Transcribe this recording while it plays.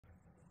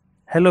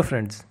Hello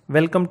friends,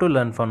 welcome to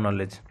Learn for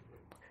Knowledge.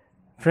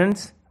 Friends,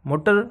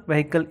 motor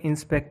vehicle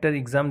inspector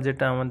exam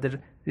যেটা আমাদের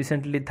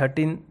recently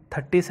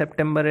 30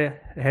 সেপ্টেম্বরে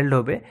held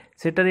হবে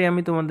সেটারই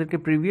আমি তোমাদেরকে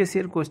প্রিভিয়াস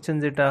ইয়ার কোশ্চেন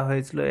যেটা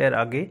হয়েছিল এর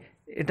আগে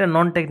এটা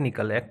নন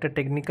টেকনিক্যাল একটা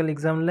টেকনিক্যাল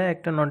এক্সাম নেয়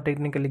একটা নন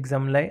টেকনিক্যাল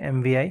এক্সাম নেয়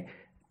এমভিআই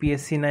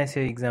পিএসসি নেয়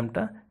সেই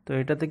এক্সামটা তো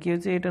এটাতে কি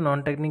হচ্ছে এটা non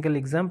technical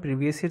exam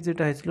previous year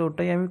যেটা হয়েছিল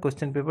ওটাই আমি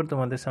কোশ্চেন পেপার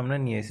তোমাদের সামনে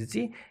নিয়ে এসেছি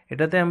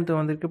এটাতে আমি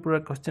তোমাদেরকে পুরো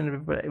question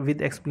paper with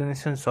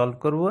explanation solve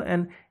করব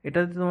অ্যান্ড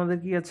এটাতে তোমাদের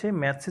কি আছে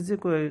ম্যাথসের যে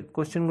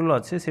কোশ্চেনগুলো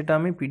আছে সেটা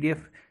আমি পিডিএফ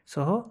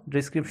সহ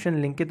ডিসক্রিপশন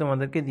লিঙ্কে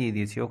তোমাদেরকে দিয়ে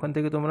দিয়েছি ওখান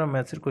থেকে তোমরা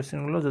ম্যাথসের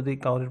কোশ্চেনগুলো যদি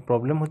কারোর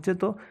প্রবলেম হচ্ছে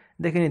তো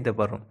দেখে নিতে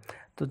পারো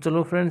তো চলো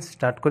ফ্রেন্ডস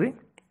স্টার্ট করি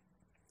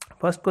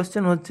ফার্স্ট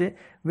কোশ্চেন হচ্ছে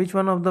which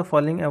one of the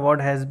following award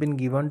has been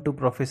given to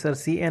Professor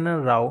C.N.R.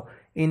 Rao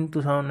in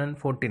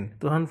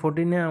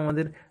 2014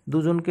 আমাদের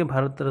দুজনকে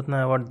ভারতরত্ন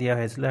অ্যাওয়ার্ড দেওয়া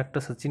হয়েছিল একটা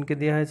সচিনকে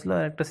দেওয়া হয়েছিল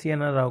আর একটা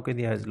C.N.R. রাওকে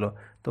দেওয়া হয়েছিল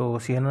তো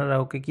C.N.R.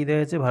 রাওকে কি দেওয়া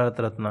হয়েছে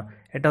ভারতরত্ন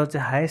এটা হচ্ছে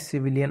highest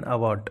civilian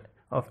award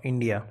of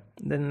India.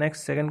 Then next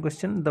second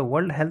question, the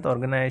World Health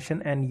Organization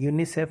and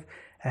UNICEF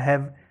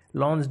have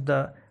launched the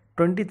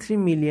 23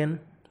 million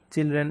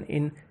children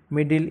in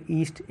Middle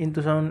East in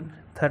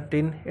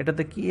 2013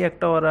 এটাতে কি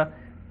একটা ওরা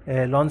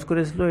লঞ্চ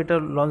করেছিল এটা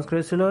লঞ্চ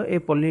করেছিল এই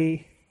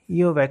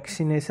পোলিও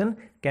ভ্যাকসিনেশন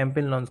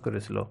ক্যাম্পেইন লঞ্চ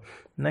করেছিল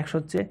নেক্সট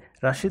হচ্ছে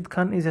Rashid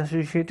Khan is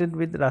associated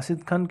with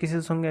Rashid Khan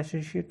কিসের সঙ্গে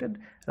অ্যাসোসিয়েটেড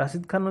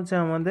রাশিদ খান হচ্ছে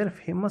আমাদের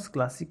ফেমাস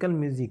ক্লাসিক্যাল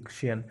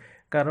মিউজিশিয়ান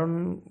কারণ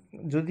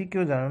যদি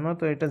কেউ জানো না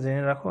তো এটা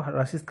জেনে রাখো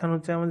রাশিদ খান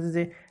হচ্ছে আমাদের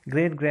যে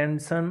গ্রেট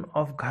গ্র্যান্ডসন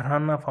অফ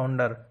ঘরানা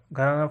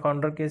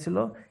ফাউন্ডার কে ছিল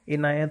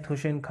ইনায়েত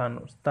হোসেন খান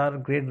তার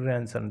গ্রেট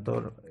গ্র্যান্ডসন তো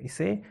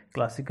সে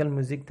ক্লাসিক্যাল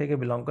মিউজিক থেকে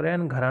বিলং করে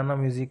অ্যান্ড ঘরানা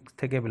মিউজিক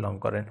থেকে বিলং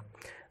করেন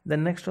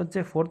দেন নেক্সট হচ্ছে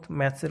ফোর্থ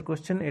ম্যাথসের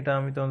কোশ্চেন এটা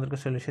আমি তোমাদেরকে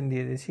সলিউশন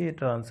দিয়ে দিয়েছি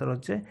এটার আনসার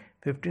হচ্ছে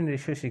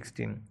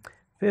 15:16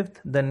 fifth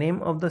the name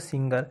of the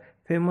singer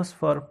famous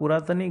for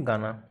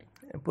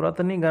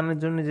পুরাতনী গানের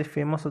জন্য যে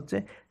ফেমাস হচ্ছে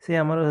সে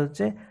আমার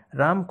হচ্ছে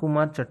রাম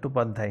কুমার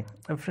চট্টোপাধ্যায়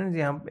ফ্রেন্ডস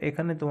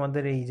এখানে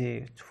তোমাদের এই যে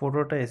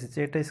ফটোটা এসেছে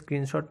এটা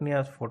স্ক্রিনশট নিয়ে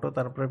ফটো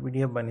তারপরে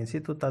পিডিএফ বানিয়েছি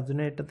তো তার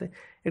জন্য এটাতে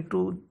একটু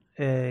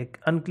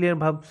আনক্লিয়ার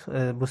ভাব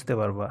বুঝতে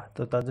পারবা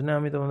তো তার জন্য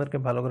আমি তোমাদেরকে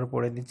ভালো করে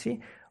পড়ে দিচ্ছি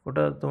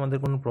ওটা তোমাদের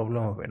কোনো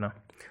প্রবলেম হবে না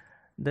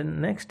দেন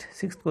নেক্সট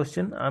সিক্সথ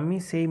কোশ্চেন আমি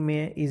সেই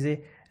মেয়ে is a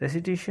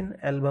recitation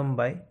album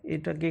by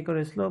এটা কে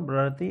করেছিল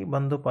ভারতী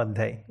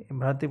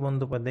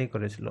বন্দ্যোপাধ্যায়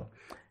করেছিল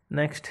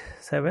next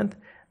seventh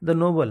the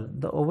Nobel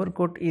the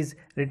overcoat is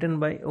written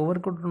by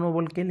overcoat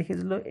Nobel কে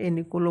লিখেছিল এ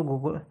নিকোলো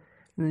গোগোল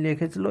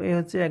লিখেছিল এ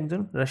হচ্ছে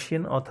একজন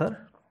রাশিয়ান অথার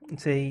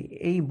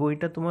এই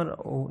বইটা তোমার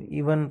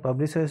ইভেন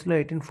পাবলিশ হয়েছিল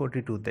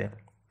 1842-তে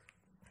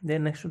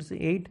দেন নেক্সট হচ্ছে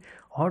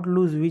 8 hot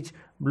loose which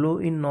blow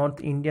in north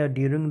India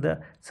during the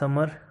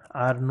summer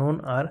are known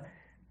আর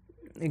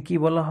কি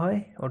বলা হয়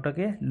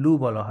ওটাকে লু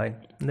বলা হয়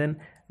দেন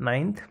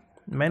ninth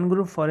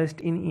mangrove forest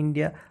in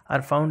India are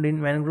found in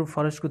mangrove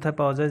forest কোথায়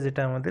পাওয়া যায়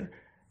যেটা আমাদের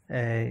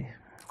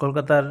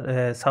কলকাতার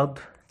সাউথ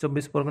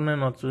 24 পরগনা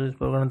নর্থ 24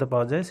 পরগনাতে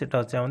পাওয়া যায় সেটা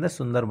হচ্ছে আমাদের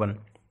সুন্দরবন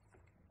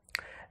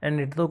অ্যান্ড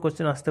এটাতেও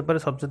কোশ্চেন আসতে পারে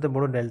সবচেয়ে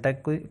বড় ডেল্টা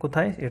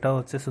কোথায় এটা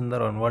হচ্ছে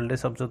সুন্দরবন ওয়ার্ল্ডের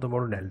সবচেয়ে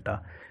বড় ডেল্টা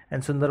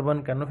অ্যান্ড সুন্দরবন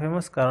কেন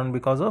ফেমাস কারণ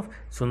বিকজ অফ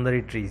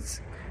সুন্দরী ট্রিজ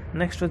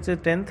নেক্সট হচ্ছে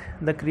 10th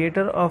the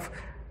creator of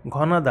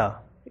Ghanada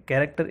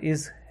character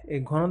is এই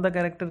ঘনদা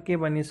ক্যারেক্টার কে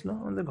বানিয়েছিল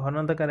আমাদের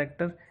ঘনদা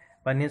ক্যারেক্টার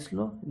বানিয়েছিল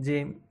যে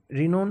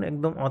রিনোন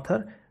একদম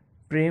অথার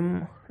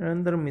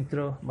প্রেমেন্দ্র মিত্র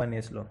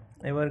বানিয়েছিল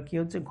এবার কি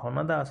হচ্ছে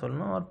ঘনদা আসল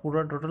না আর পুরো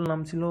টোটাল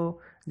নাম ছিল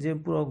যে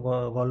পুরো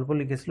গল্প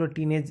লিখেছিল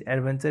টিনেজ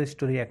অ্যাডভেঞ্চার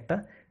স্টোরি একটা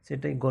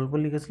সেটাই গল্প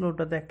লিখেছিল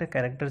ওটাতে একটা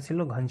ক্যারেক্টার ছিল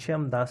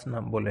ঘনশ্যাম দাস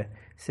নাম বলে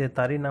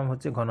তারই নাম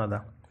হচ্ছে ঘনদা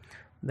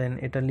দেন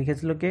এটা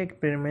লিখেছিল কে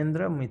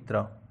প্রেমেন্দ্র মিত্র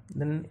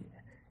দেন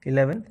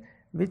 11th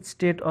which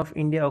state of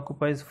India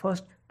occupies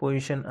first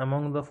position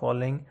among the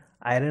following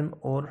iron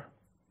or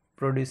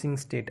producing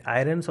state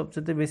iron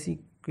সবচেয়ে বেশি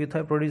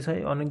কোথায় প্রডিউস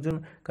হয় অনেকজন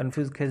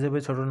কনফিউজ খেয়ে যাবে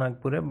ছোটো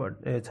নাগপুরে বাট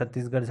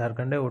ছত্তিশগড়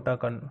ঝাড়খণ্ডে ওটা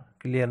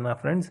ক্লিয়ার না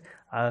ফ্রেন্ডস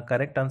আর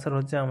কারেক্ট আনসার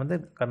হচ্ছে আমাদের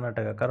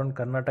কর্ণাটকা কারণ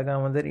কর্ণাটকা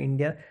আমাদের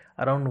ইন্ডিয়ার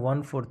অ্যারাউন্ড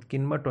 1/4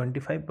 কিংবা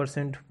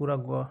 25% পুরো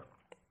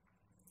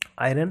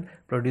আয়রন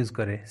প্রডিউস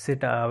করে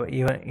সেটা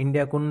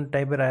ইন্ডিয়া কোন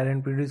টাইপের আয়রন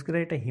প্রডিউস করে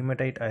এটা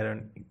হিমাটাইট আয়রন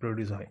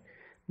প্রডিউস হয়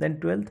দেন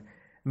 12th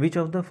which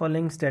of the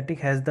following static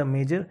has the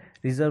major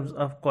reserves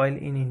of coal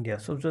in India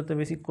সবচেয়ে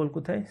বেশি কোল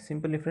কোথায়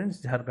সিম্পলি ফ্রেন্ডস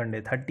ঝাড়খণ্ডে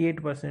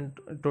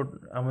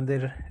 38% আমাদের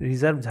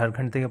রিজার্ভ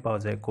ঝাড়খণ্ড থেকে পাওয়া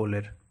যায়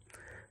কোলের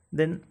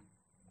দেন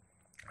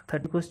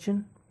 30 question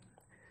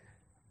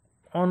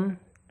on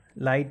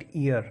light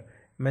year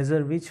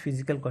measure which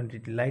physical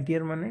quantity light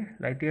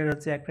year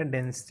হচ্ছে একটা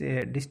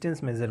ডিস্টেন্স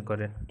মেজার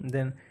করে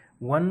দেন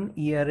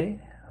 1 ইয়ারে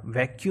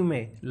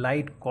ভ্যাকিউমে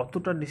লাইট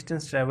কতটা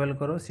ডিস্টেন্স ট্রাভেল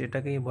করো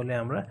সেটাকেই বলে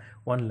আমরা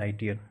 1 লাইট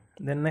ইয়ার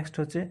then next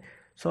হচ্ছে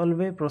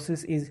solvay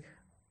process is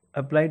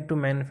applied to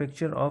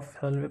manufacture of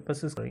solvay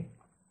process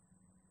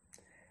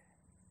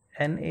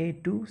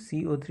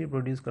Na2CO3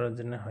 produce করার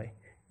জন্য হয়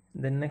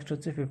then next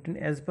হচ্ছে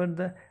 15 as per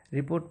the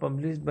report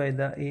published by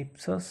the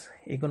Ipsos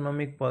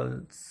economic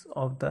pulse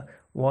of the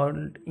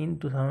world in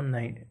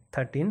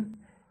 2013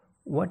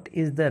 what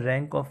is the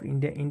rank of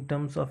India in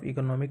terms of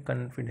economic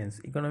confidence?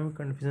 Economic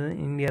confidence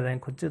India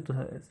rank হচ্ছে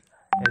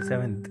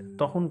 7th।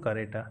 তখনকার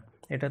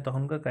এটা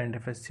তখনকার current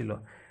affairs ছিল।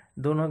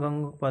 Dona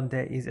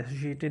Gangopadhyay is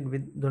associated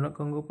with, Dona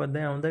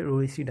Gangopadhyay আমাদের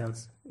Odissi dance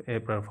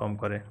perform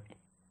করে।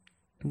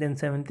 দেন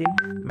 17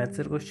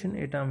 ম্যাথসের question,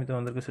 এটা আমি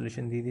তোমাদেরকে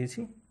সলিউশন দিয়ে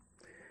দিয়েছি,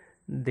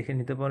 দেখে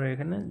নিতে পারো।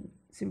 এখানে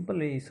সিম্পল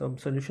এই সব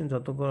সলিউশন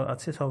যত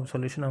আছে সব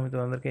সলিউশন আমি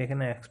তোমাদেরকে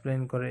এখানে এক্সপ্লেন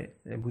করে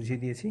বুঝিয়ে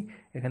দিয়েছি।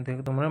 এখান থেকে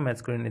তোমরা ম্যাচ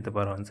করে নিতে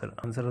পারো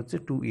আনসার হচ্ছে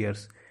 2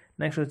 years।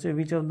 নেক্সট হচ্ছে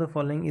which of the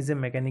following is a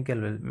mechanical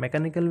wave?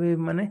 Mechanical wave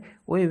মানে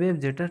ওই ওয়েভ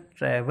যেটা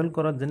ট্রাভেল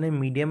করার জন্য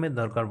মিডিয়ামের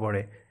দরকার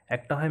পড়ে।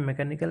 একটা হয়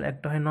মেকানিক্যাল,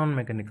 একটা হয় নন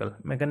মেকানিক্যাল।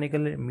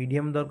 মেকানিক্যালের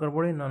মিডিয়াম দরকার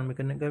পড়ে, নন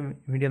মেকানিক্যাল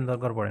মিডিয়াম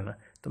দরকার পড়ে না।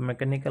 তো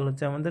মেকানিক্যাল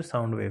হচ্ছে আমাদের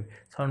সাউন্ড ওয়েভ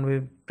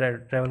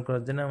ট্রাভেল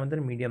করার জন্য আমাদের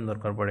মিডিয়াম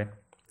দরকার পড়ে।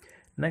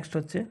 নেক্সট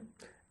হচ্ছে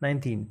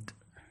 19th,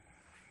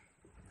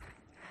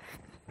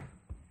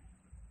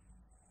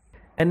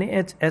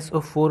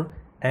 NaHSO4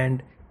 and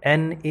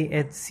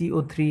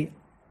NaHCO3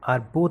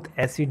 are both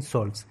acid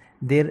salts.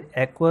 Their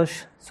aqueous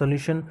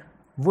solution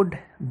would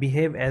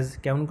behave as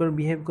কেমন করে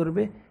বিহেভ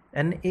করবে?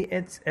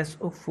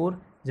 NaHSO4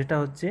 যেটা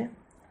হচ্ছে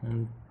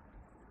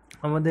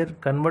আমাদের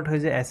কনভার্ট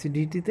হয়ে যায়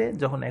অ্যাসিডিটিতে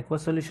যখন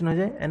অ্যাকোয়াস সলিউশন হয়ে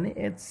যায়।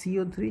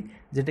 NaHCO3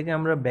 যেটাকে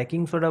আমরা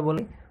বেকিং সোডা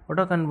বলি,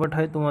 ওটা কনভার্ট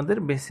হয় তোমাদের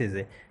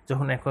বেসেজে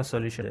যখন অ্যাকোয়াস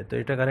সলিউশন হয়। তো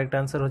এটা কারেক্ট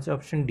আনসার হচ্ছে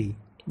option D.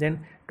 Then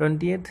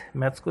 20th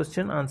maths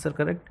question, answer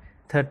correct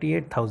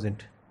 38,000।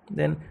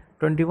 Then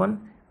 21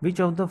 which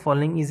of the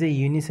following is a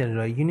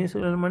unicellular?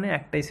 Unicellular মানে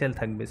একটাই সেল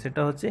থাকবে,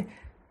 সেটা হচ্ছে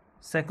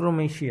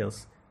স্যাক্রোমেশিয়াস।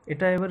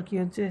 এটা এবার কি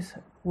হচ্ছে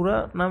পুরা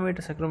নাম?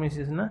 এটা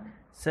স্যাক্রোমেশিয়াস না,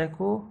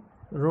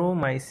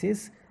 স্যাকোরোমাইসিস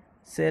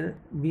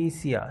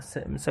সেরভিসিয়া,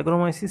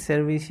 স্যাক্রোমাইসিস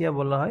সেরভিসিয়া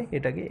বলা হয়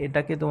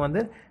এটাকে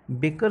তোমাদের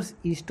বেকার্স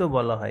ইস্টও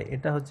বলা হয়।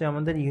 এটা হচ্ছে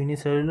আমাদের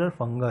ইউনিসেলুলার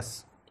ফাঙ্গাস।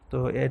 তো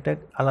এটা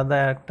আলাদা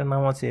একটা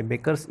নাম আছে,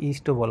 বেকার্স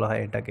ইস্টও বলা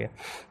হয় এটাকে।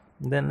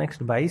 দেন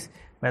next 22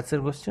 ম্যাথসের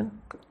question,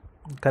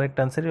 correct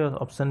answer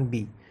option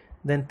B.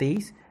 দেন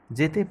 23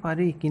 যেতে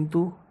পারি কিন্তু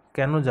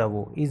কেন যাব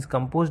is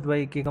composed by,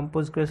 K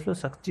compose করেছিল?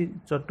 সাক্ষী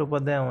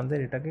চট্টোপাধ্যায় আমাদের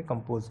এটাকে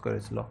কম্পোজ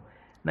করেছিল।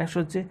 নেক্সট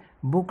হচ্ছে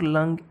বুক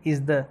lung is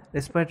the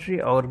respiratory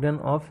organ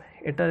of,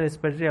 এটা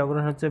রেসপিরেটরি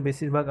অর্গান হচ্ছে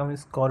বেশিরভাগ আমি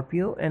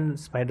স্করপিও অ্যান্ড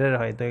স্পাইডার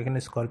হয়, তো এখানে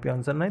স্করপিও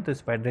আনসার নয়, তো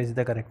spider is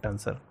the correct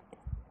answer.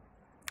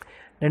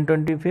 Then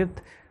 25th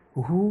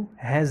who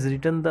has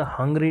return the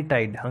hungry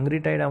Tide? Hungry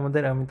Tide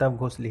আমাদের অমিতাভ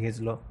ঘোষ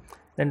লিখেছিল।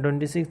 দেন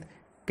 26th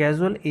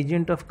ক্যাজুয়াল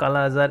এজেন্ট অফ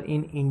কালা আজার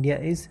in India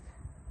is,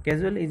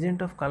 casual agent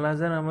of কালা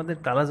আজার আমাদের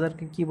কালা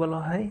আজারকে কী বলা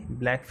হয়?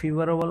 ব্ল্যাক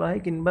ফিভারও বলা হয়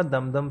কিংবা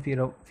দমদম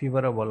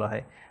ফিভারও বলা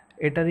হয়।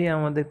 এটারই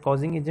আমাদের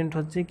কজিং এজেন্ট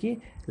হচ্ছে কি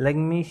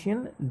ল্যাগমেশিয়ান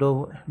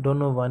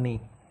ডোনোভানি,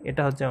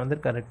 এটা হচ্ছে আমাদের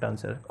correct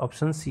answer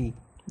option C.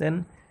 Then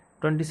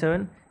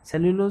 27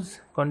 cellulose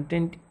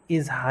content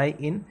is high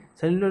in,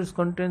 cellulose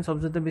content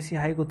সবচেয়ে বেশি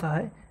হাই কোথায়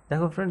হয়?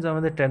 দেখো ফ্রেন্ডস,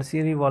 আমাদের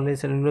টার্সিয়ারি বলে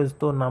সেলুলোজ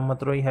তো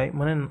নামমাত্রই হয়,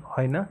 মানে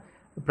হয় না,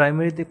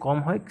 প্রাইমারিতে কম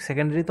হয়,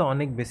 সেকেন্ডারিতে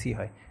অনেক বেশি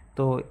হয়।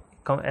 তো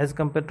as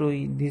compared to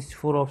these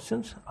 4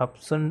 options,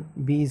 option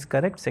B is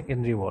correct,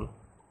 secondary wall.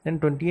 Then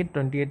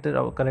 28 এর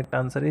correct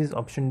answer is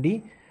option D,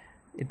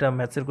 এটা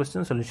ম্যাথসের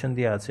কোশ্চেন সলিউশন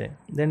দেওয়া আছে।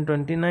 দেন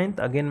 29th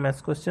again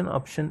maths question,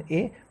 option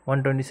A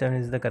 127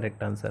 is the correct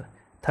answer.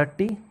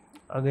 30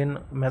 again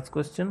maths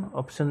question,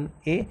 option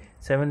A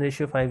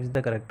 7:5 is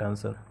the correct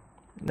answer.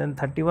 Then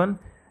 31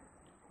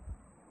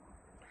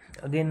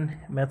 again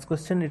maths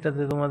question,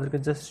 এটাতে তোমাদেরকে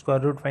just square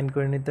root find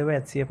করে নিতে হবে,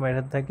 HCF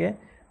method থাকে,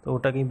 তো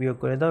ওটাকেই বিয়োগ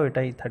করে দাও,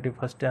 এটাই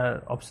 31st R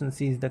option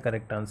C is the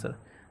correct answer.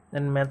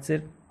 Then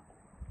ম্যাথসের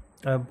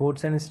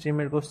boards and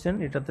স্ট্রিমের question,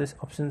 এটাতে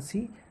অপশন সি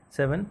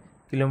 7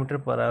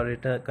 km/h,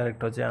 এটা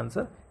কারেক্ট হচ্ছে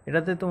আনসার।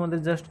 এটাতে তোমাদের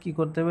জাস্ট কী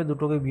করতে হবে,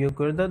 দুটোকে বিয়োগ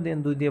করে দাও, দেন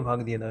 2 দিয়ে ভাগ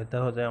দিয়ে দাও, এটা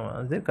হচ্ছে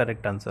আমাদের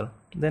correct answer.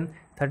 Then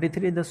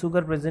 33 the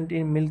sugar present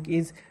in milk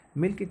is,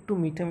 milk একটু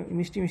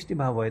মিষ্টি মিষ্টি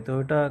ভাব হয়, তো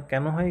এটা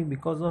কেন হয়?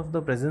 Because of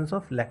the presence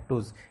of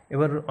lactose.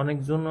 এবার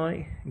অনেকজন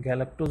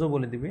গ্যালাক্টোজও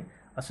বলে দিবে,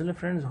 আসলে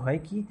ফ্রেন্ডস হয়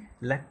কি,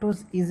 lactose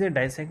is a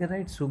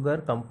disaccharide sugar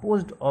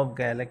composed of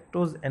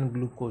galactose and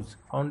glucose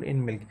found in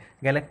milk.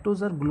 Galactose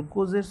আর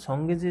গ্লুকোজের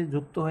সঙ্গে যে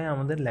যুক্ত হয়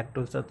আমাদের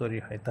ল্যাকটোজটা তৈরি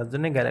হয়, তার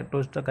জন্য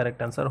গ্যালাক্টোজটা কারেক্ট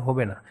আনসার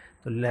হবে না,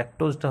 তো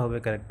ল্যাকটোজটা হবে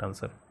correct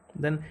answer.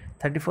 Then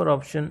 34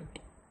 option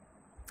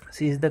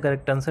C is the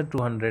correct answer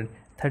 200।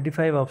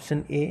 35 option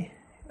A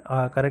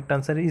correct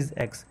answer is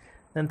x.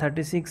 Then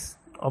 36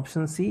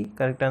 option C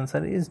correct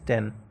answer is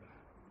 10।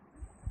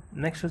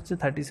 Next হচ্ছে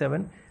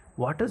 37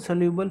 water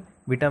soluble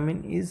vitamin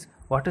is,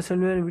 water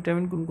soluble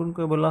vitamin কোন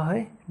কোনকে বলা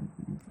হয়?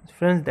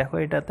 Friends দেখো,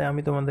 এটাতে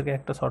আমি তোমাদেরকে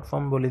একটা শর্ট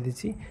ফর্ম বলে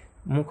দিচ্ছি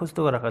মুখস্থ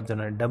রাখার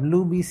জন্য।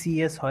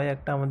 WBCS হয়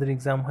একটা আমাদের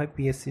এক্সাম হয়,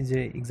 PSC যে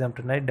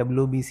এক্সামটা নেয়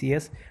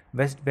WBCS,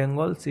 West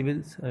Bengal civil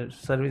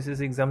services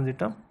exam,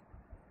 যেটা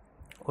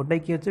ওটাই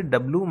কি হচ্ছে,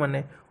 W মানে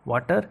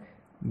ওয়াটার,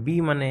 B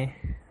মানে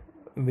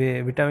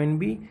ভিটামিন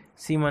বি,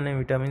 সি মানে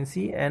ভিটামিন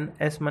সি, অ্যান্ড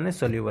এস মানে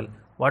সলিউবল।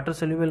 ওয়াটার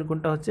সলিউবল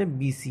কোনটা হচ্ছে?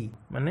 BC,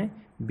 মানে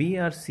বি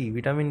আর সি,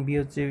 ভিটামিন বি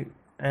হচ্ছে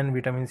অ্যান্ড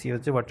ভিটামিন সি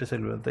হচ্ছে ওয়াটার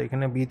সলিউবল। তো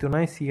এখানে বি তো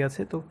নয়, সি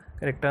আছে, তো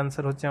কারেক্ট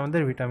আনসার হচ্ছে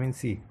আমাদের vitamin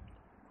C.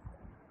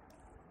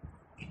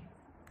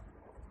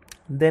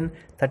 Then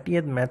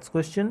 30th maths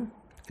question,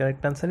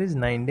 correct answer is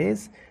 9 days।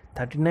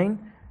 39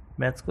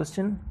 maths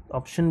question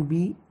option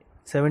B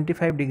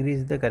 75 degree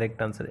is the correct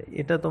answer.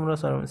 এটা তোমরা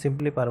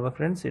সিম্পলি পারবা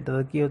ফ্রেন্ডস। এটা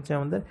কি হচ্ছে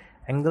আমাদের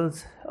angles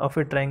of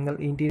a triangle,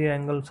 interior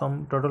angle সম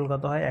টোটাল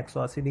কত হয়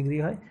 180 ডিগ্রি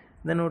হয়।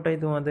 দেন ওটাই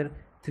তোমাদের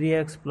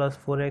 3x plus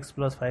 4x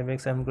plus 5x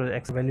এমন করে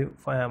এক্স ভ্যালু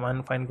মান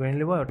ফাইন করে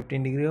নিলে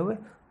 15 ডিগ্রি হবে।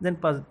 দেন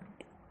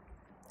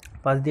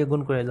 5 দিয়ে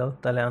গুণ করে দাও,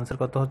 তাহলে আনসার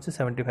কত হচ্ছে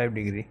 75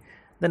 degree.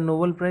 The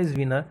Nobel prize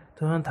winner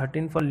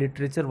 2013 for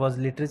literature ওয়াজ,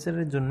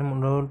 লিটারেচারের জন্য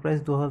নোবেল প্রাইজ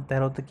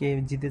 2013-তে কে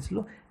জিতেছিল?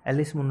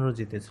 অ্যালিস মুনরো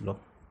জিতেছিল।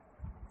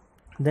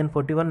 দেন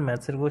 41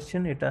 ম্যাথসের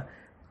কোশ্চেন, এটা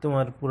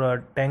তোমার পুরো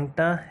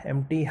ট্যাঙ্কটা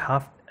এমটি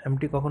হাফ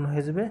এমটি কখন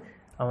হয়ে যাবে?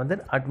 আমাদের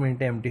 8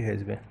 মিনিটে এমটি হয়ে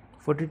যাবে।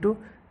 42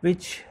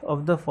 which of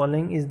the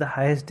following is the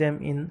highest dam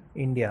in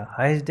India?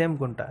 Highest dam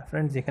কোনটা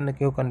ফ্রেন্ডস? যেখানে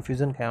কেউ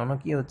কনফিউশন খায় না,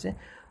 কি হচ্ছে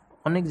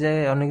অনেক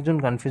জায়গায় অনেকজন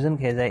কনফিউশন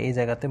খেয়ে যায়, এই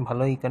জায়গাতে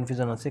ভালোই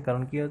কনফিউশন আছে।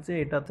 কারণ কি হচ্ছে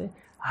এটাতে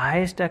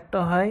হাইয়েস্ট একটা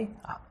হয়,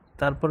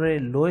 তারপরে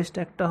লোয়েস্ট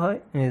একটা হয়,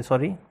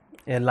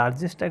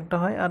 লার্জেস্ট একটা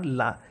হয়, আর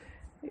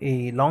এই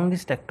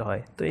লংগেস্ট একটা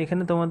হয়। তো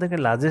এখানে তোমাদেরকে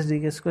লার্জেস্ট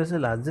জিজ্ঞেস করেছে,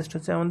 লার্জেস্ট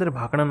হচ্ছে আমাদের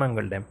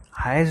ভাগড়ানাঙ্গল ড্যাম।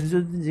 হাইয়েস্ট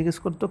যদি জিজ্ঞেস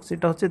করতো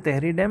সেটা হচ্ছে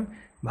তেহরি ড্যাম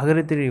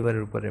ভাগীরথী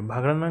রিভারের উপরে,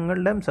 ভাগড়ানাঙ্গল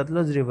ড্যাম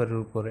সতলজ রিভারের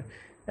উপরে।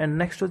 অ্যান্ড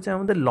নেক্সট হচ্ছে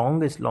আমাদের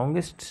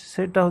লংগেস্ট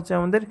সেটা হচ্ছে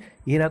আমাদের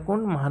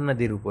হীরাকুন্ড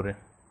মহানদীর উপরে।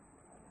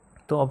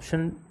 তো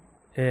অপশন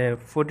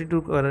 42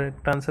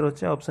 কারেক্ট আনসার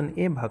হচ্ছে option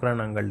A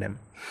ভাগড়ানাঙ্গল dam.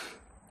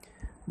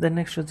 Then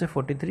next হচ্ছে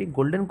 43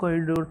 golden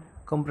corridor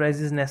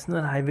comprises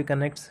national highway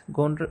connects.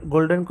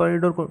 Golden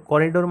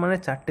corridor মানে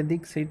 4টে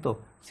দিক, সেই তো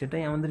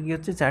সেটাই আমাদের কি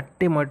হচ্ছে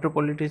 4টে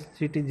মেট্রোপলিটন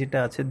সিটি যেটা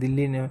আছে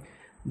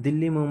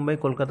দিল্লি মুম্বাই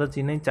কলকাতা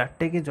চেন্নাই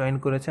 4টেকে জয়েন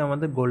করেছে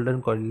আমাদের গোল্ডেন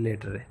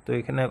করিডোরে। তো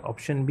এখানে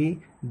অপশন বি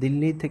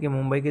দিল্লি থেকে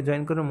মুম্বাইকে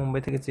জয়েন করে,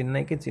 মুম্বাই থেকে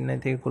চেন্নাইকে, চেন্নাই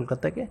থেকে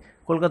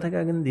কলকাতা থেকে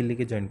আগে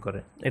দিল্লিকে জয়েন করে।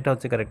 এটা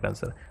হচ্ছে correct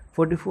answer.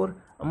 44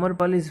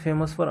 আমরপাল is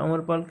famous for,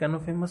 আমরপাল কেন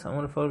ফেমাস?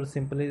 আমরপাল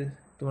সিম্পলি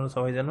তোমরা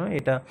সবাই জানো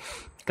এটা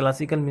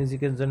ক্লাসিক্যাল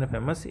মিউজিকের জন্য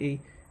ফেমাস।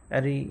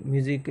 আর এই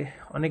মিউজিকে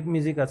অনেক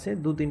মিউজিক আছে,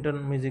 2-3টা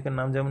মিউজিকের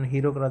নাম, যেমন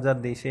হীরক রাজার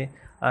দেশে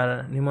আর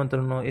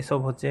নিমন্ত্রণ, এসব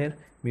হচ্ছে এর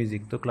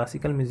মিউজিক। তো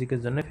ক্লাসিক্যাল মিউজিকের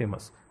জন্য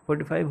ফেমাস।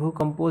 45 হু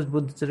কম্পোজ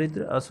বুদ্ধ চরিত্র?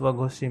 অশ্বা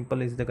Ghosh simple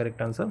is the correct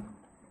answer.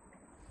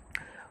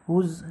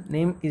 Whose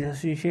name is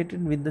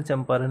associated with the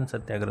Champaran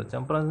satyagraha?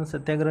 Champaran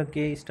satyagraha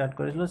K start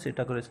করেছিল?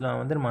 সেটা করেছিল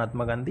আমাদের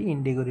মহাত্মা গান্ধী,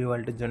 ইন্ডিগো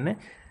রিভল্টের জন্য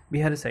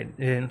বিহারের সাইড,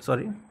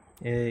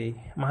 এই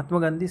মহাত্মা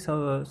গান্ধী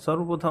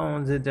সর্বপ্রথম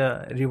যা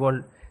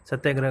রিভল্ট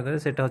সত্যাগ্রহ করে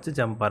সেটা হচ্ছে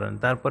চম্পারণ,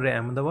 তারপরে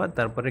আহমেদাবাদ,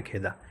 তারপরে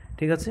খেদা।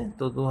 ঠিক আছে,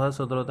 তো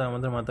 2017-তে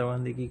আমাদের মহাত্মা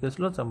গান্ধী কী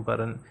করেছিল?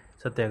 চম্পারণ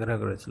সত্যাগ্রহ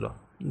করেছিল।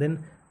 দেন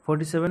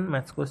 47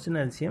 maths question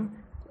LCM,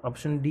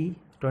 option D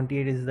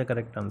 28 is the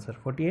correct answer.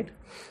 48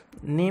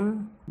 name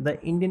the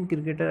Indian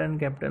cricketer and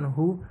captain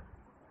who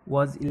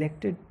was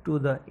elected to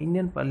the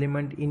Indian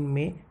Parliament in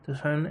May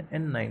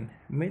 2009.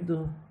 May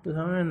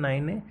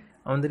 2009-এ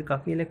আমাদের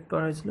কাকে ইলেক্ট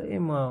করা হয়েছিল?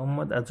 এই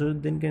মোহাম্মদ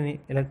আজহারউদ্দিনকে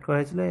ইলেক্ট করা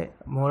হয়েছিল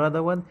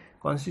মোরাদাবাদ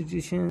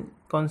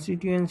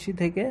কনস্টিটিউয়েন্সি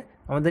থেকে,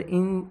 আমাদের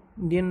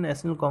ইন্ডিয়ান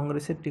ন্যাশনাল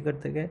কংগ্রেসের টিকিট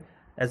থেকে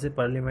অ্যাজ এ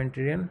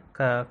পার্লিমেন্টেরিয়ান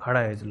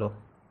খাড়া হয়েছিল।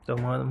 তো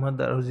Mohammad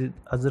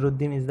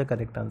Azharuddin is the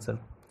correct answer.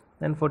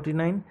 দেন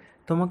 49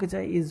 তোমাকে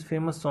চাই is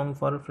famous song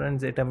for,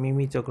 friends এটা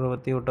মিমি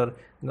চক্রবর্তী, ওটার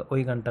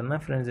ওই গানটার না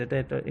ফ্রেন্ডস, এটা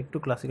একটু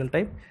ক্লাসিক্যাল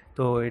টাইপ।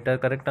 তো এটার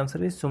correct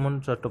answer is Suman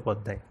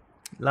Chattopadhyay.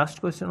 Last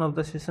question of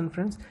the session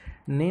friends,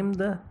 name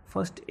the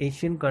first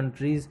Asian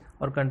countries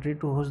or country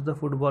to host the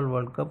football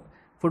world cup.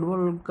 Football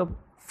world cup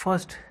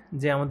first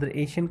যে আমাদের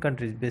এশিয়ান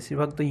কান্ট্রিজ,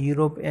 বেশিরভাগ তো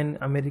Europe and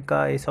America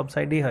এইসব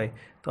সাইডেই হয়।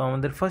 তো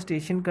আমাদের first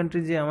Asian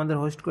country যে আমাদের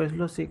হোস্ট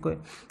করেছিল সে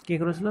কে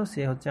করেছিল?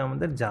 সে হচ্ছে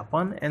আমাদের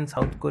জাপান অ্যান্ড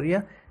সাউথ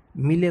কোরিয়া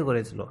মিলে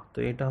করেছিল। তো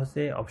এটা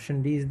হচ্ছে option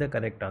D is the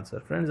correct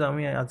answer. Friends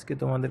আমি আজকে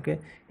তোমাদেরকে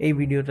এই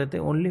ভিডিওটাতে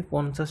অনলি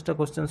 50টা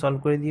কোশ্চেন সলভ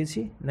করে দিয়েছি।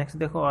 নেক্সট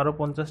দেখো আরও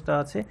 50টা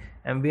আছে।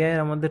 এমবিআইয়ের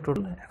আমাদের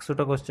টোটাল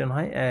 100টা কোশ্চেন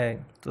হয়,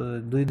 তো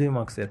 2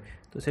 মার্কসের।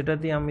 তো সেটা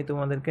দিয়ে আমি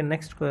তোমাদেরকে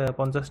নেক্সট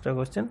 50টা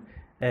কোশ্চেন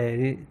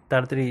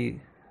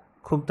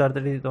খুব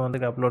তাড়াতাড়ি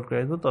তোমাদেরকে আপলোড করে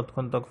দেবো।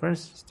 ততক্ষণ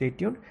ফ্রেন্ডস স্টে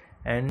টিউনড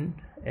অ্যান্ড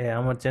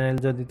আমার চ্যানেল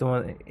যদি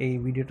এই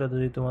ভিডিওটা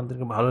যদি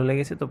তোমাদেরকে ভালো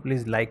লেগেছে তো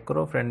প্লিজ লাইক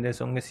করো, ফ্রেন্ডদের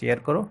সঙ্গে শেয়ার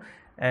করো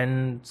and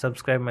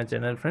subscribe my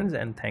channel friends,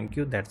 and thank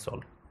you, that's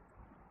all.